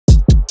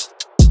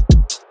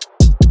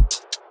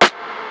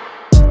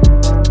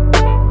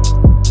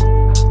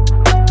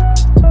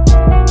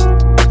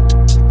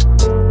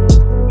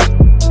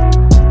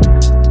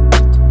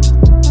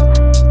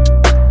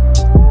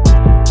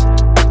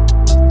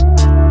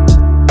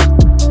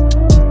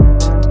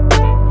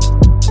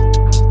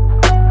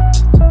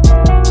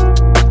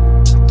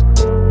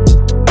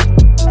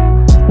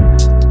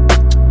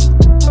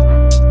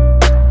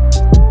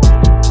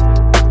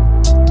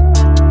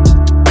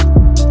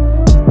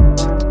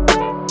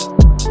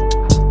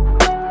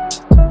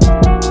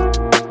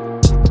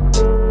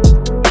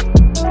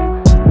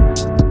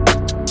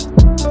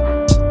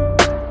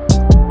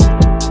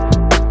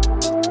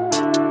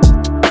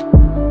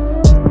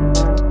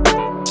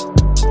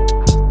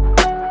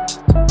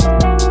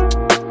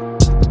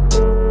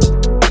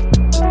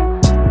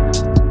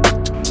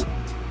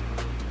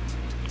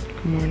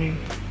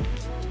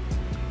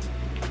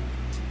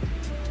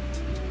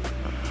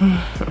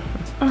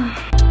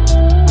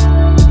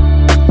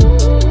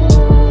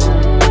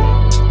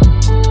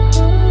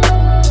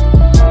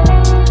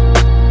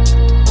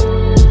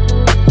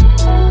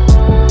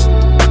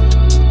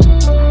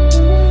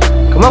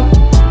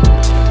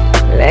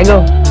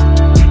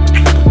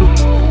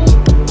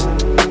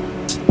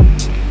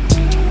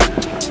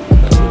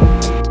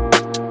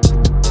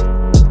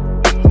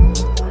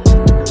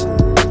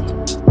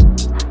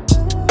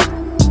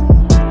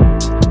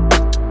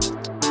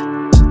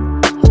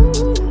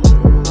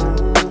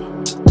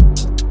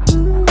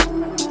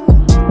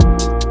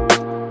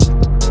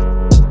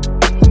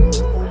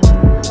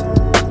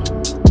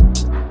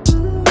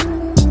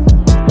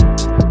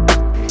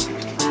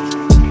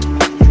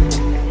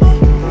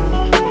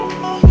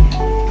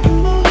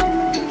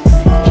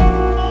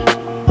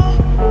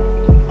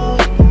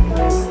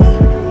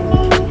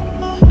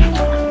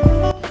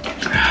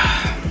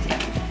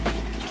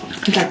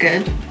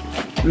good?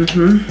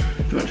 Mm-hmm.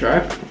 You wanna try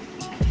it?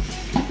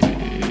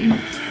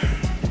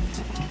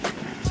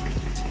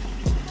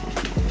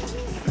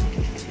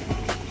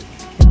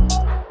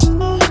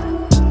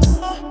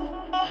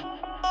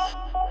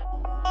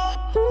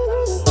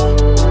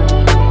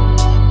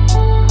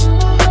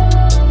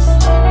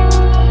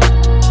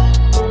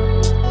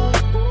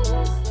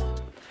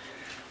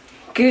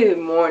 Good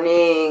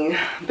morning,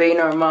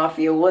 Maynard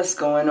Mafia. What's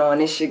going on?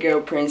 It's your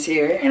girl Prince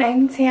here. And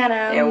I'm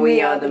Tiana. And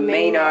we are the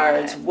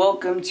Maynards.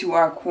 Welcome to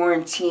our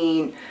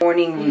quarantine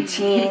morning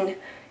routine.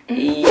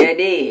 Yeah,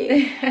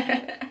 did.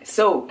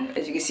 So,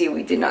 as you can see,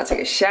 we did not take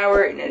a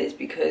shower, and that is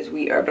because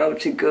we are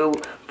about to go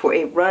for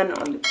a run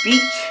on the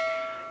beach.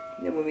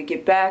 And then when we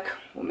get back,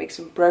 we'll make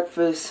some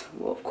breakfast.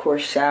 We'll, of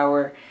course,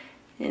 shower.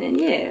 And then,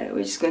 yeah,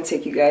 we're just going to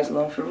take you guys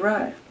along for a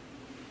ride.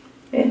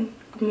 Yeah.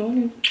 Good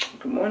morning.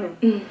 Good morning.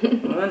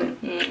 Good morning.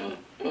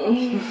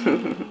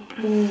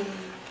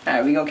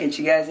 Alright, we gonna catch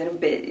you guys in a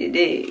bit. You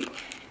dig?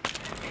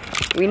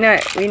 We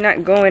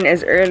not going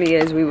as early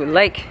as we would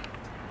like,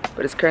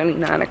 but it's currently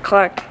 9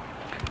 o'clock.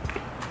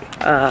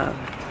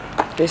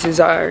 This is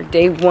our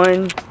day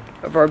 1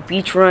 of our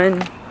beach run.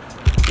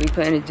 We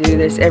plan to do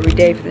this every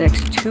day for the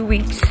next 2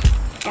 weeks.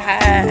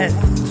 Yes.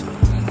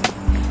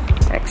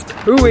 Next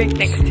 2 weeks.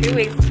 Next 2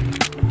 weeks.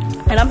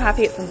 And I'm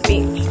happy it's on the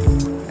beach.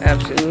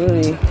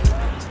 Absolutely.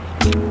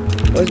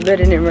 What's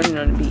better than running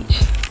on the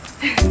beach?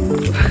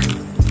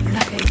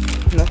 Nothing.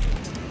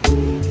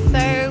 Nothing.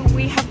 So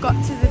we have got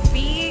to the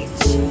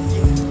beach.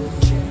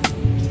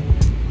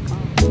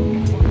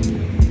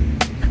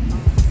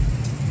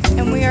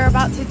 And we are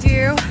about to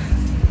do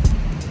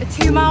a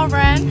 2-mile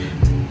run.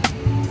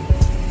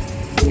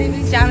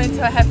 Baby's down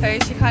into her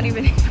headphones, she can't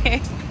even hear.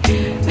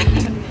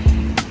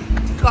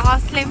 Got our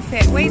slim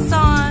fit waist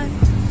on.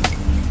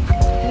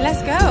 And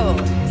let's go.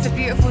 It's a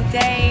beautiful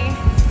day.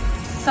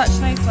 Such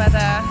nice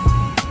weather.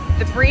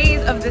 The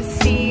breeze of the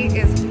sea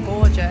is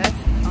gorgeous.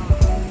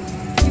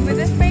 You with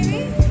us,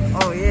 baby?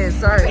 Oh yeah,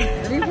 sorry.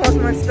 Let me post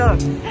my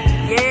stuff.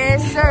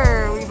 Yes,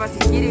 sir. We about to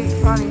get it.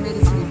 We finally made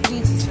it to the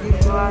beach. It's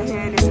beautiful out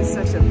here. This is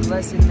such a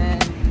blessing,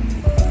 man.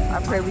 I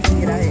pray we can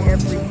get out here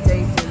every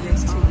day for the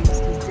next 2 weeks,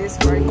 because this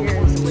right here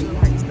is the way you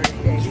have to start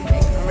your day.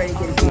 I'm ready to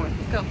get it going.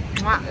 Let's go.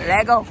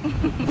 Let go.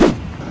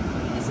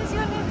 This is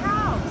your new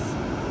house.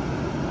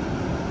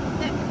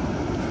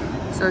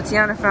 So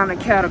Tiana found a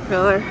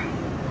caterpillar.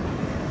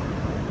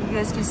 You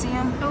guys can see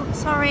him? Oh,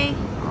 sorry.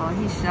 Oh,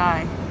 he's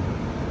shy.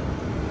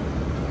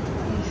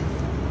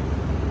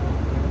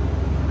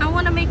 I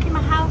want to make him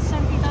a house so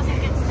he doesn't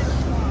get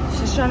stepped.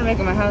 She's trying to make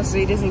him a house so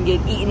he doesn't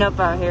get eaten up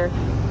out here,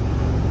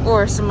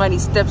 or somebody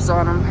steps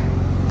on him.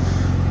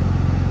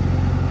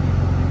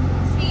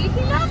 See,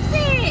 he loves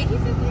it. He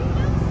said he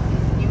loves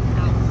this new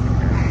house.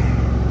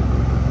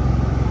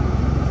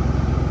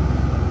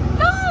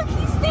 Look,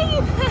 he's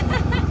staying.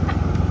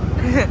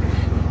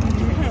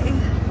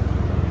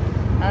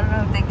 I don't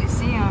know if they can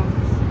see him.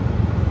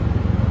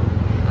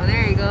 Oh,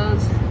 there he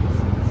goes.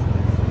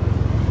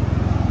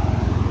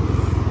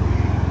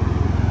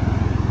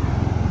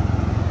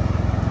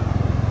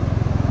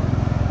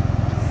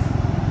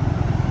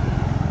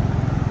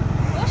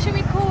 What should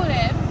we call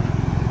him?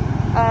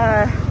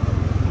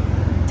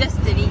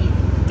 Destiny.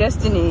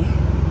 Destiny.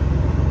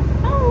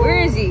 Oh, Where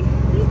is he?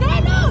 he's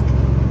there, look.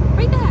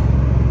 Right there.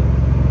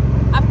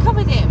 I've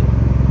covered him.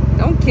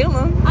 Don't kill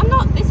him. I'm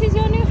not. This is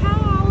your new house.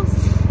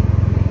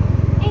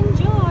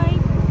 Enjoy.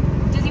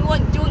 Does he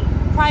want joint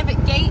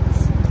private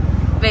gates?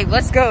 Babe,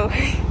 let's go.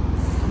 Wait,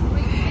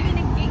 maybe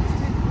the gates.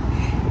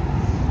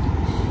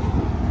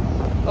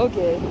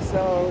 Okay,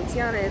 so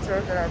Tiana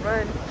interrupted our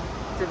run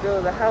to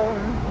build a home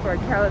for a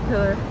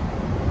caterpillar.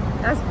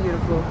 That's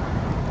beautiful.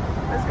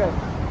 Let's go.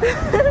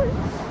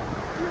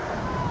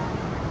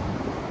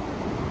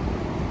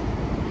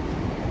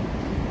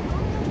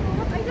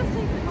 I just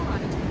say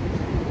goodbye.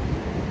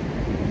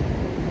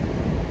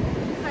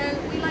 So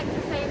we like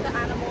to save the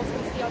animals we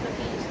see on the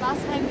beach.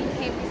 Last time we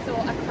came, we saw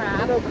a crab.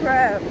 Little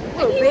crab.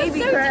 Little And he baby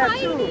was so crab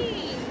tiny. too.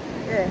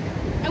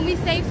 Yeah. And we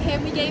saved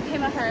him. We gave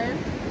him a home.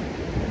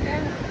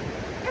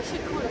 I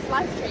should call us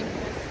life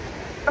changers.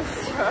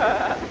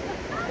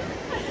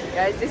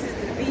 Guys, this is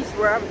the beach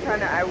where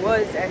I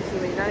was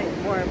actually, not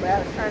anymore, but I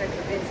was trying to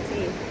convince T.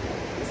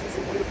 This is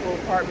some beautiful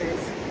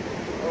apartments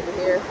over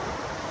here.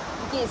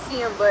 You can't see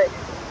them, but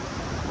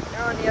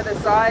they're on the other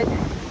side.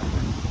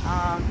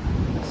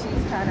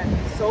 She's kind of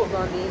sold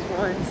on these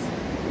ones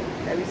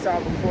that we saw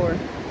before.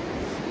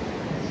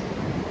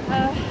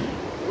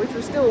 Which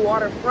were still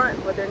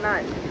waterfront, but they're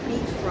not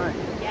beachfront.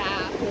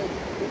 Yeah.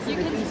 You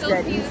the can beach still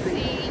that see the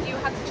easily. sea. You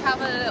have to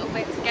travel a little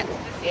bit to get to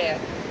the sea. Yeah.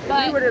 But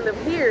If we were to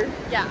live here,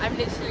 yeah, I'm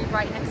literally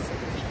right next to the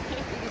beach.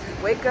 you could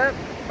just wake up,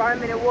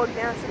 5-minute walk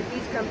down to the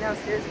beach, come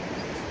downstairs.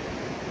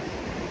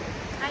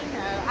 I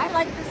know. I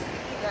like the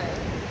city though.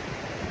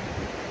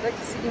 You like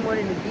the city more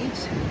than the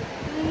beach?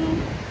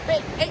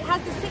 But it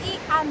has the city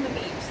and the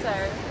beach, so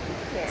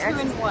Yeah, 2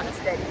 in 1. It's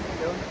that easy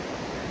though.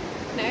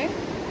 No?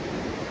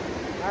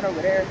 Not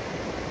over there.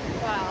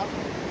 Wow.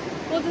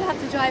 We'll just have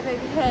to drive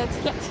over here to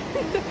get to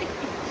the beach.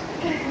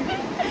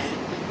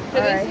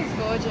 But this is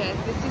gorgeous.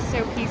 This is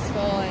so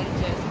peaceful and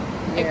just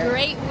a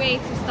great way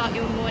to start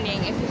your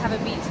morning if you have a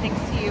beach next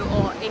to you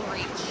or in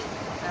reach.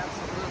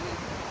 Absolutely.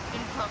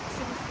 In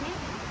proximity.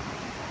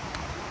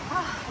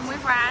 And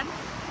we've ran,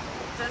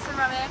 done some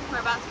running. We're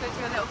about to go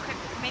do a little quick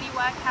mini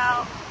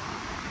workout.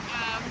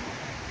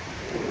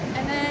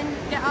 And then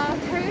get our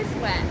toes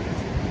wet.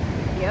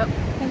 Yep.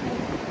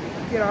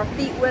 Get our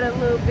feet wet a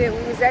little bit.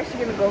 We was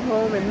actually gonna go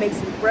home and make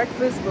some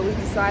breakfast, but we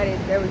decided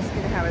that we're just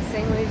gonna have a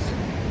sandwich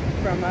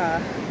from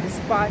the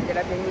spot that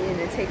I've been meaning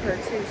to take her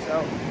to. So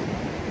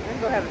I'm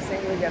gonna go have a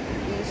sandwich at the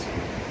beach.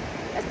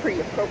 That's pretty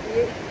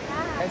appropriate.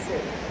 Yeah. That's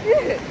it.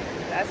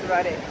 That's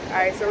about it. All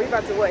right, so we're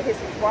about to what? Hit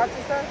some squats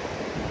and stuff.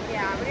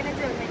 Yeah, we're gonna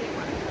do a mini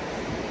workout.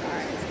 All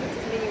right, let's get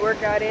this mini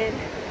workout in.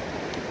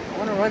 I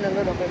want to run a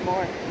little bit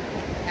more.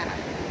 Yeah.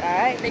 All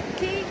right, Big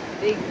T.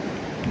 big.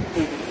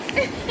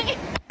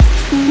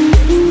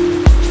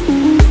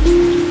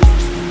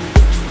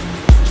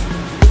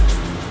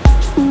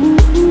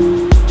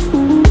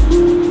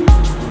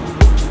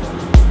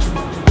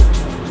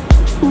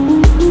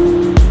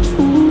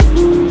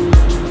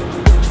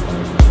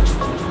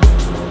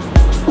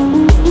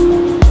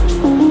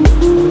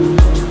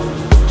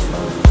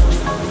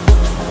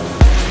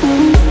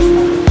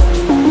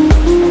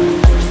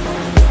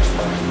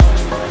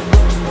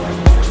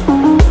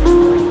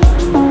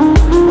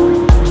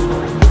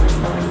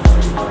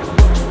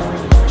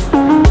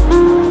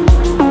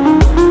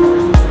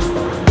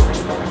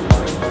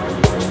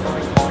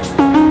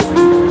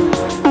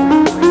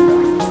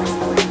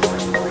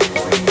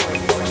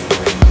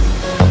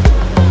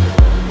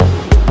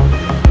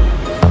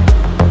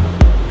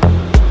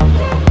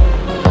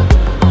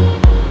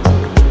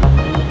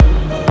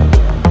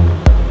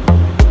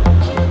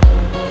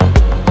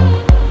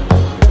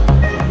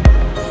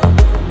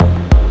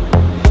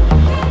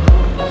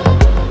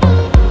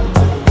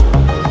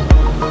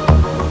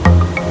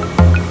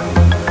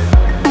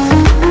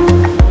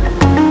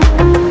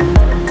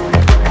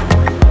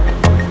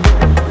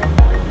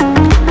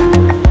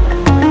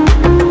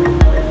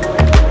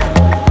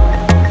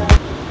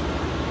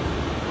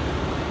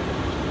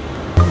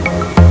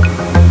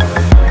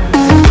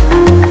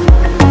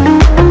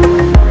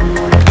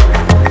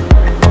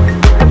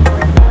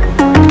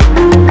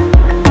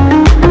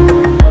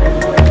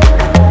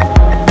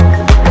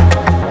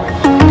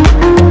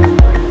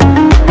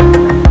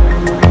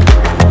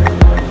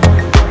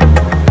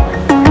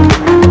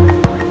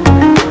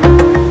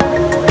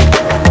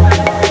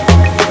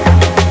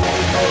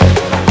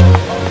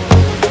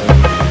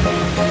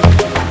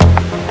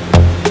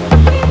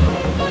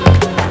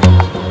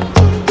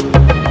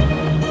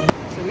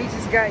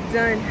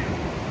 Done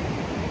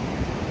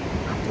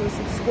doing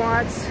some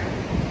squats,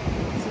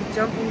 some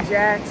jumping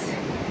jacks,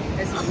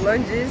 and some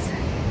lunges.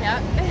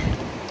 Yep.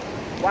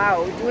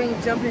 Wow, doing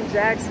jumping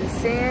jacks in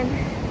sand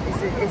is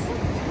just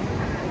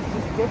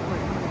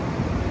different.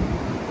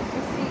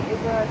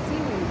 It's a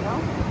seaweed, no?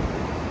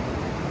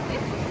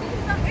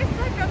 It's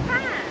like a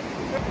pan.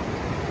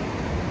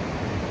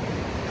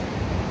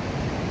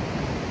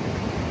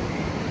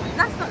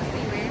 That's not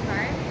seaweed,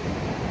 right?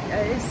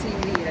 It is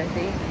seaweed, I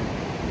think.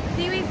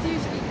 Seaweed's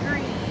usually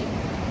green.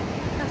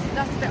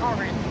 That's a bit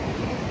orange.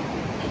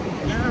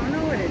 I don't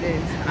know what it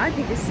is. I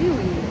think it's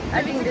seaweed.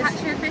 I think this.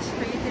 Catch your fish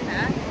for your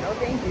dinner. No,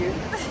 thank you.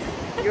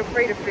 You're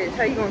afraid of fish.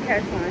 How you gonna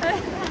catch one?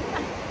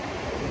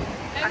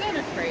 I'm not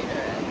afraid of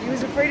it. You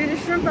was afraid of the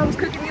shrimp I was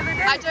cooking the other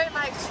day? I don't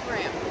like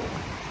shrimp.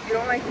 You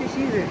don't like fish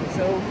either.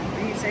 So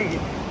what are you saying?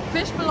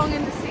 Fish belong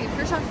in the sea.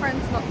 Fish are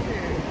friends, not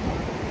food.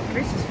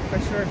 Fish is for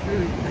sure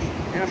food.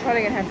 And I'm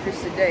probably gonna have fish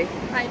today.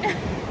 I know.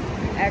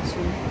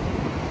 Actually.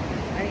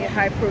 I need a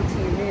high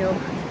protein meal.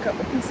 A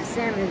piece of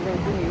salmon is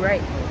gonna do me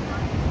right.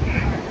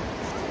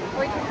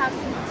 We can have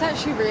some. It's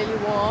actually really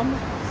warm,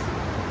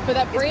 but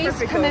that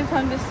breeze coming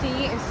from the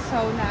sea is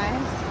so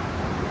nice.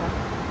 Yeah.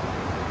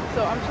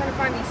 So I'm trying to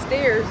find these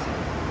stairs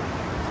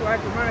so I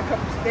can run a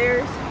couple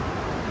stairs.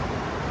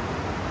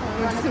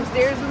 You want to do some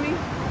stairs with me?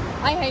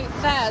 I hate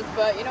stairs,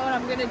 but you know what?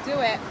 I'm gonna do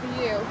it for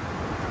you.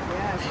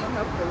 Yeah, it's gonna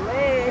help the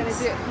legs. I'm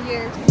gonna do it for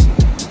you.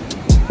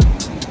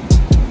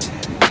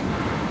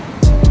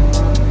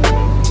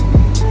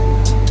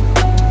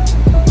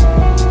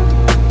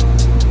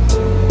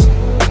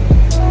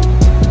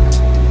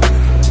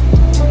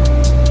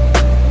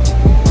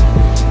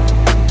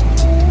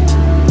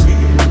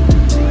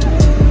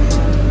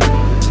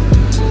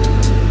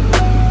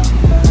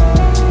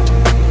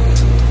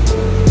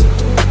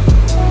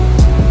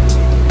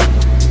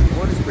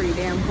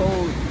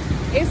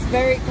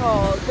 Very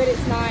cold, but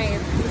it's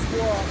nice. It's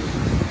warm.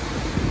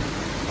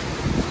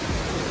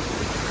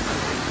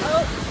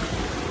 Oh,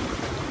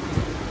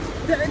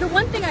 the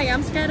one thing I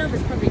am scared of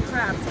is probably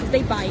crabs because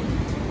they bite.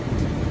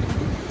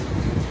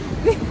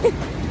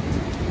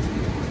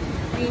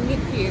 They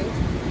nip you.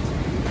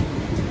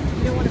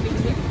 You don't want to be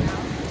nipped now.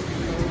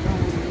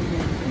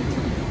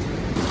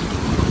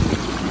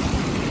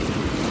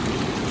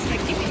 So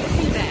give me the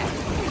sea there.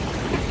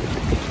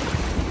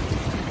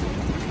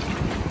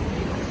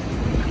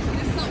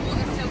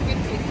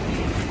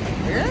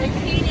 Really? They're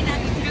cleaning out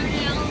your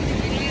toenails and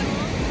your nails.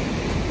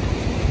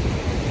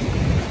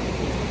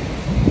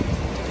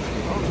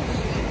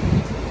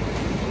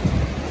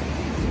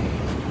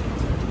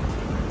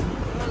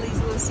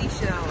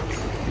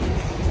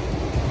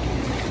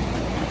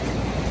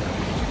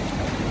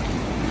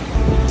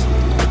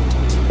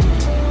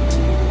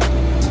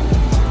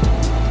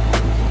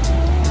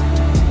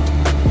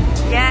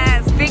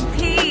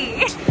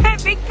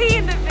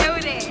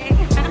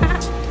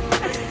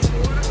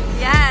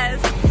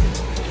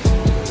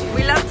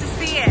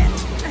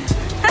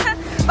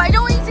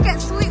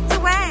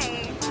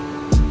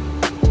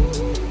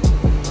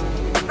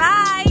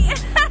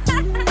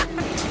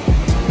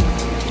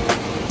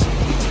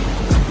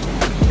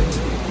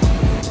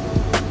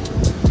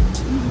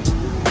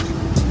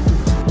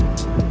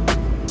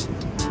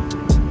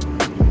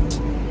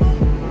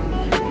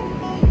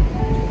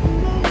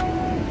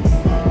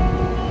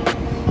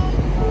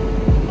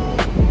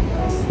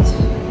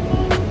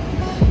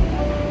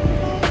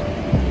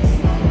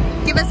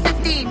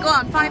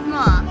 on, 5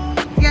 more.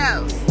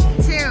 Go.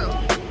 2,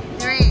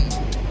 3,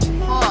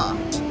 4,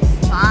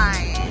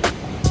 5.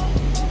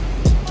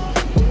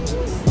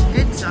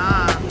 Good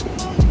job.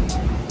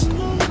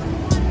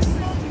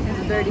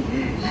 It's dirty.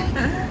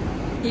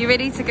 You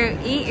ready to go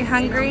eat? You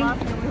hungry? We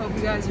hope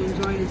you guys are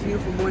enjoying this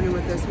beautiful morning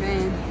with us,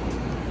 man.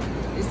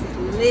 This is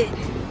lit.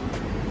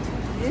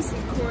 This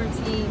is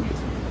quarantine.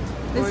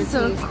 This is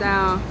so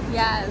style.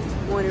 Yes.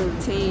 Morning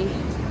routine.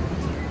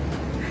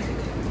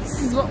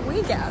 This is what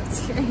we get up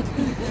to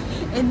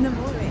in the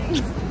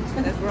morning.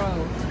 Let's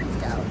roll. Let's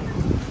go.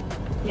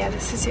 Yeah,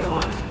 this is your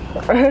one.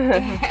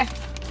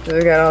 So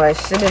we got all that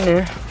shit in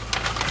there.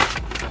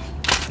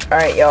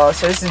 Alright, y'all.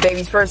 So this is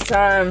baby's first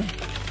time.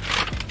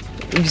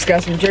 We just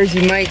got some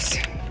Jersey Mike's.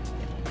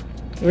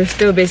 We're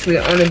still basically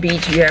on the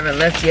beach. We haven't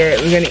left yet.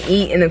 We're gonna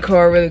eat in the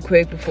car really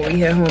quick before we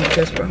head home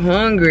because we're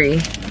hungry.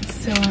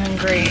 So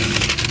hungry.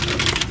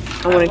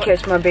 I want to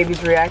catch my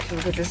baby's reaction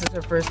because this is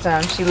her first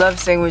time. She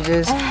loves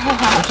sandwiches.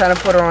 I'm trying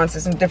to put her on to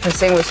some different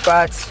sandwich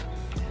spots.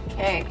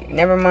 Okay.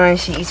 Never mind,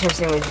 she eats her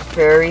sandwich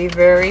very,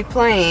 very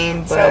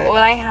plain. But so all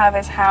I have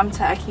is ham,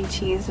 turkey,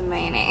 cheese, and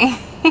mayonnaise.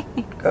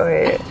 Go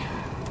ahead.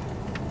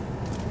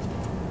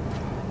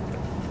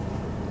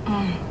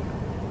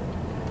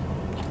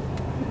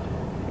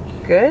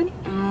 Good?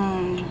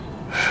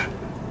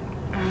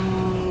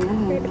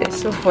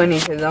 It's so funny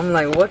because I'm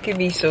like, what could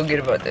be so good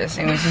about this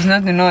sandwich? There's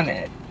nothing on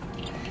it.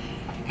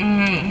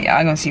 Yeah,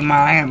 I'm gonna see mine.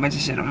 I got a bunch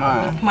of shit on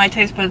mine. My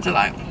taste buds are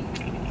like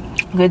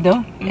good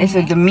though. It's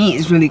like the meat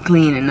is really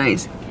clean and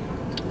nice.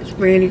 It's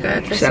really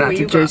good. Shout out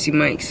to Jersey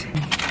Mike's.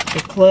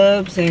 The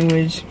club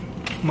sandwich,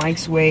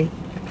 Mike's Way,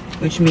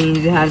 which means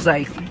it has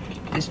like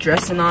this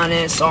dressing on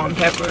it, salt and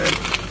pepper,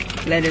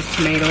 lettuce,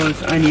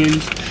 tomatoes,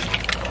 onions.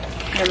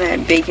 Haven't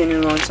had bacon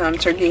in a long time.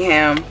 Turkey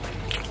ham,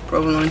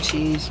 provolone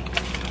cheese.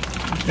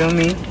 You feel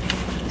me?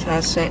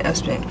 That's how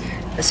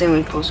I say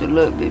we're supposed to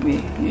look,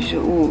 baby. You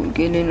should, ooh,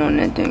 get in on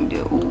that thing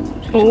there.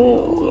 Ooh.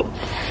 Ooh.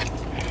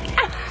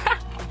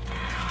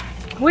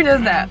 Who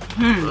does that?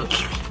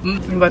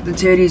 I'm about to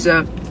tear these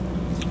up.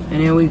 And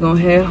then we gonna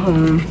head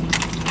home.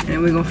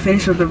 And we're gonna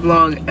finish up the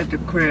vlog at the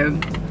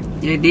crib.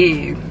 Yeah,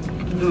 dig.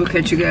 We'll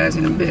catch you guys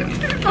in a bit.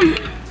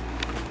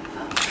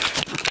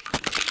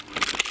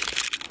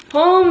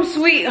 Home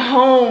sweet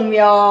home,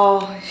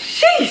 y'all.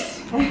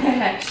 Sheesh.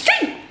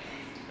 Sheesh.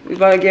 We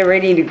about to get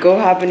ready to go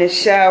hop in the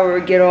shower,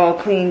 get all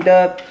cleaned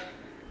up,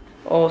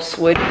 all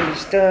sweaty and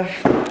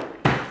stuff.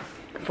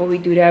 Before we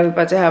do that, we're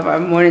about to have our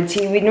morning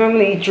tea. We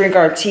normally drink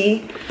our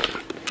tea.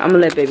 I'm gonna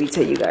let baby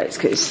tell you guys,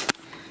 cause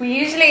we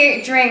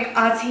usually drink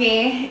our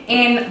tea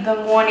in the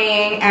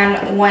morning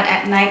and one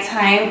at night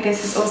time.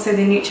 This is also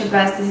the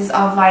NutriBlast. This is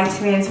our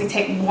vitamins. We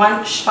take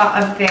 1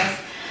 shot of this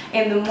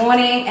in the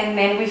morning and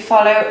then we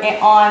follow it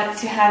on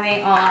to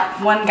having our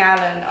 1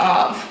 gallon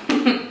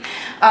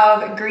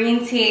of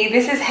green tea.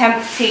 This is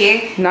hemp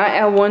tea. Not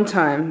at one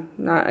time.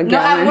 Not a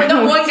gallon.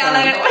 Not 1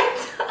 gallon at one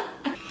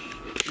time.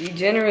 We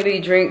generally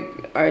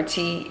drink our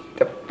tea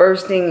the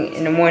first thing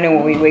in the morning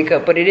when we wake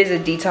up, but it is a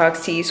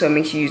detox tea, so it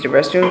makes you use the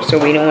restroom. So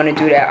we don't want to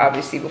do that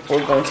obviously before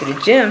going to the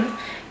gym.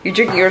 You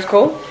drinking yours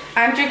cold?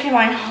 I'm drinking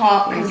mine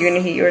hot. You're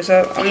gonna heat yours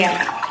up?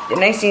 Yeah. The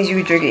nice thing is you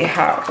can drink it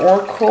hot or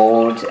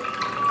cold.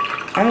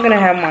 I'm gonna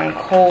have mine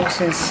cold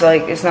since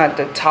like it's not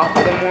the top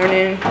of the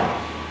morning.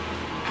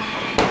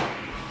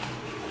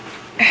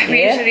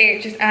 We usually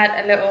just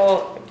add a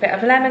little bit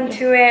of lemon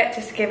to it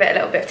just to give it a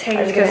little bit of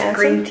taste because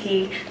green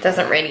tea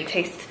doesn't really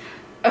taste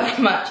of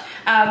much.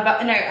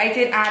 But no, I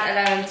did add a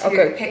lemon to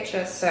the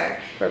picture, so.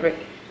 Perfect.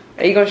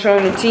 Are you gonna show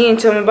them the tea and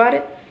tell them about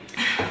it?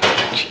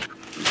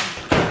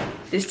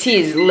 This tea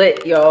is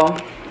lit, y'all.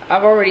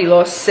 I've already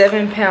lost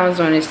 7 pounds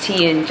on this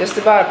tea in just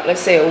about,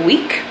 let's say, a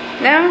week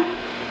now.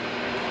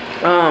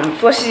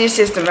 Flushes your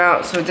system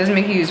out, so it doesn't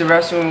make you use the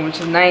restroom, which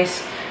is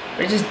nice.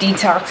 But it just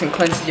detox and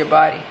cleanses your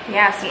body.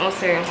 Yes, and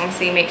also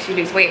obviously makes you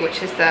lose weight,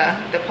 which is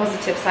the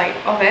positive side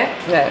of it.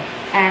 Yeah.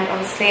 And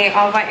obviously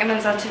our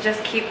vitamins are to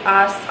just keep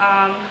us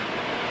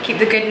keep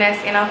the goodness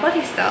in our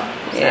body still.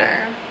 So.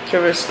 Yeah. To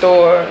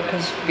restore,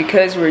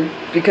 because you're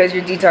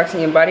detoxing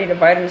your body, the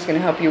vitamin is gonna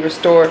help you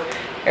restore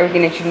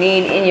everything that you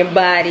need in your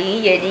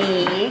body.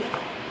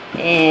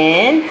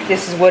 And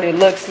this is what it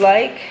looks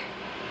like.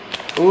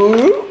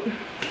 Ooh.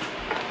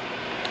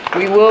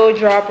 We will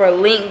drop our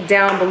link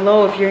down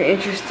below if you're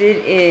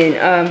interested in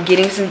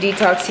getting some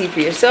detox tea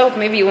for yourself.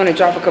 Maybe you want to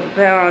drop a couple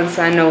pounds.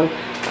 I know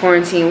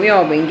quarantine, we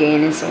all been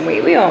gaining some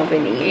weight. We all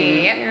been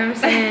eating. Yep. You know what I'm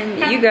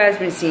saying? You guys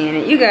been seeing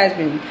it. You guys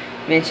been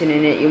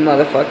mentioning it, you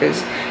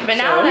motherfuckers. But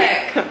now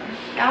look.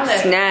 Now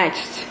look.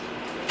 Snatched.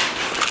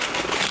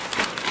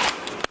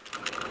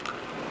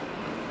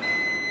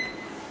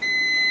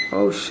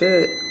 Oh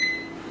shit.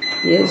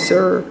 Yes,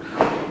 sir.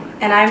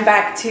 And I'm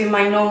back to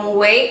my normal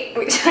weight,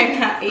 which I'm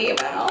happy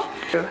about.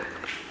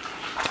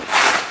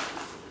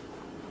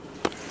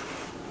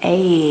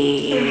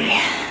 Hey.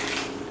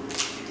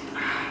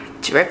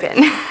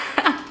 Dripping.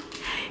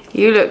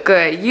 You look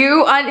good.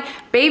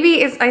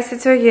 Baby is, I said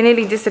to her, you're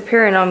nearly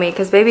disappearing on me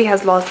because baby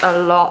has lost a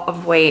lot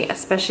of weight,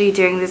 especially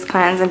during this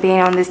cleanse and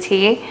being on this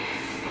tea.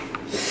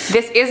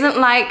 This isn't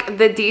like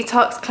the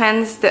detox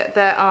cleanse,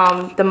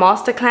 the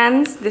master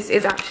cleanse. This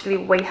is actually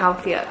way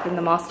healthier than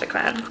the master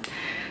cleanse.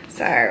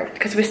 So,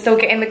 because we're still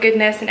getting the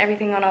goodness and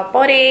everything on our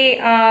body.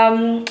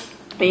 And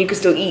you can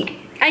still eat.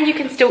 And you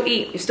can still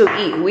eat. You still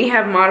eat. We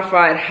have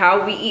modified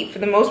how we eat for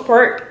the most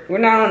part. We're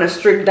not on a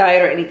strict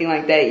diet or anything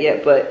like that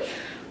yet, but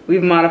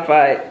we've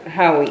modified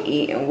how we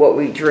eat and what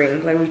we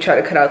drink. Like we try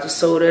to cut out the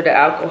soda, the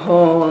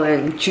alcohol,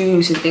 and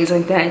juice and things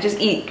like that. And just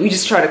eat. We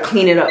just try to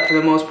clean it up for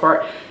the most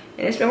part.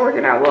 And it's been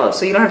working out well.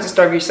 So you don't have to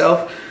starve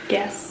yourself.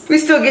 Yes. We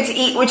still get to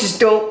eat, which is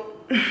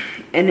dope.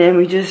 And then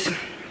we just...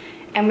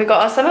 And we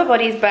got our summer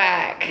bodies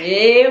back.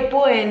 Yeah,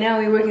 boy. And now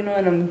we're working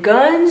on them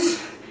guns.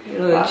 You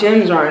know, the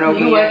gyms aren't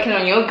open You yet. working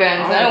on your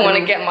guns. I don't want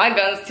to get my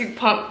guns too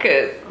pumped,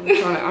 cause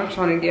I'm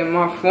trying to get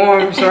my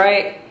forms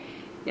right.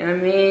 You know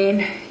what I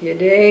mean? You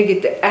dig?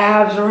 Get the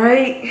abs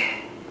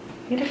right.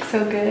 you look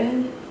so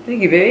good.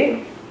 Thank you,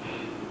 baby.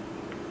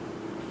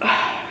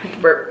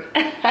 Burp.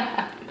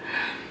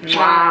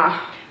 Mwah.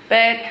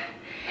 But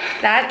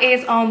that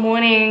is our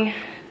morning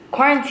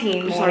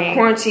quarantine It's morning. our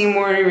quarantine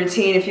morning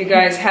routine. If you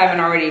guys haven't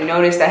already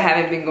noticed, I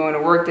haven't been going to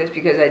work. That's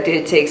because I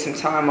did take some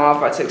time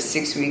off. I took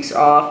 6 weeks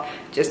off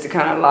just to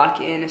kind of lock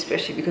in,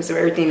 especially because of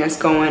everything that's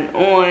going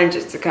on,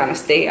 just to kind of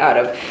stay out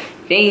of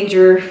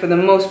danger for the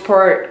most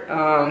part.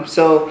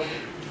 So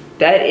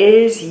that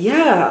is,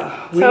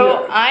 yeah.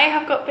 So I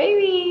have got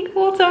baby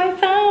all to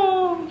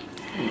myself.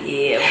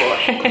 Yeah,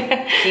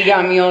 boy. She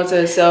got me all to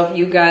herself.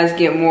 You guys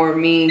get more of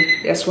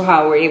me. That's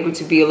how we're able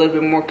to be a little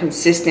bit more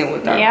consistent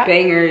with our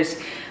bangers.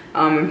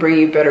 And bring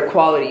you better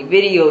quality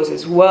videos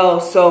as well.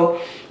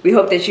 So we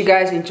hope that you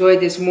guys enjoyed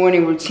this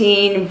morning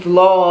routine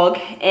vlog.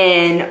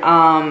 And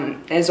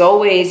as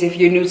always, if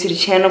you're new to the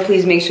channel,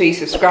 please make sure you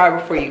subscribe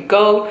before you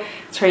go.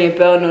 Turn your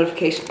bell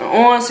notification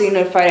on so you're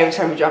notified every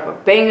time we drop a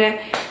banger.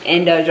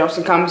 And drop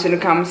some comments in the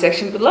comment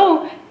section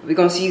below. We're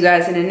gonna see you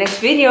guys in the next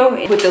video.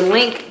 Put the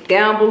link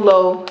down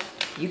below.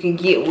 You can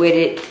get with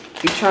it.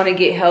 If you're trying to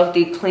get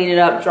healthy, clean it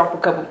up, drop a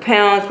couple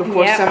pounds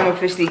before summer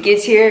officially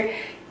gets here.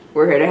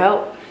 We're here to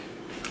help.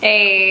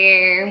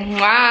 Hey,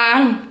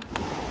 wow.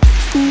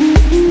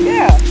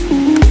 Yeah.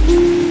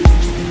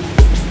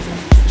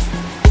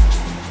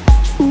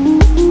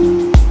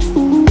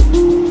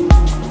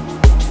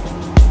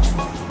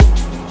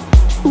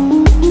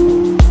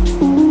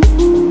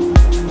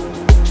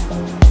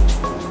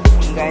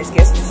 You guys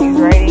guess what she's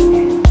writing?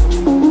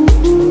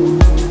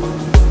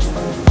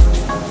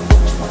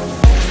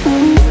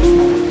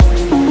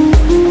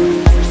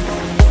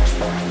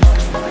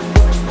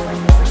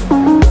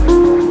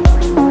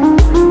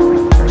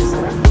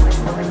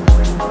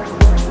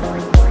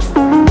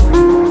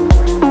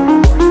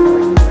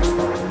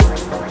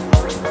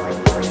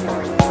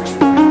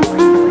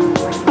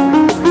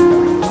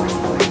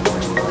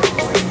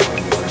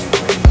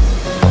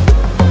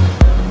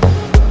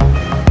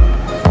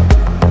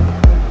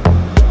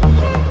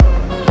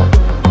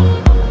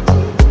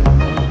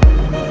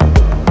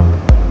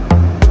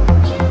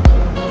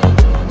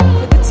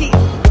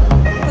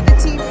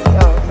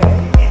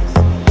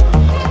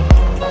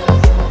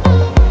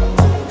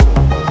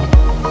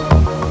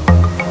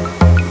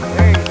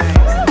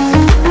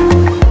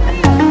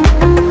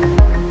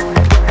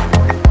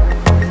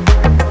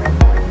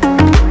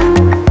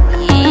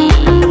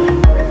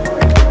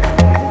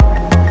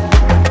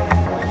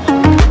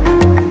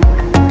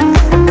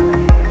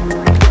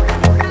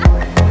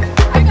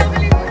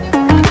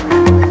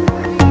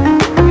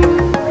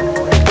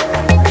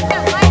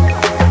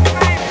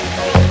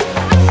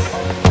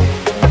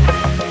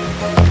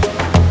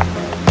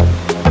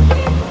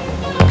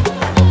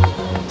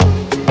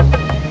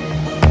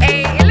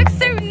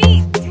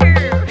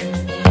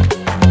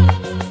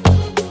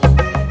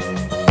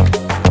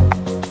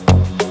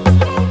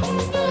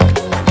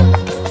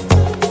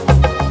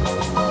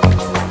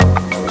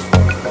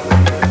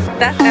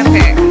 That's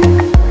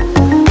epic.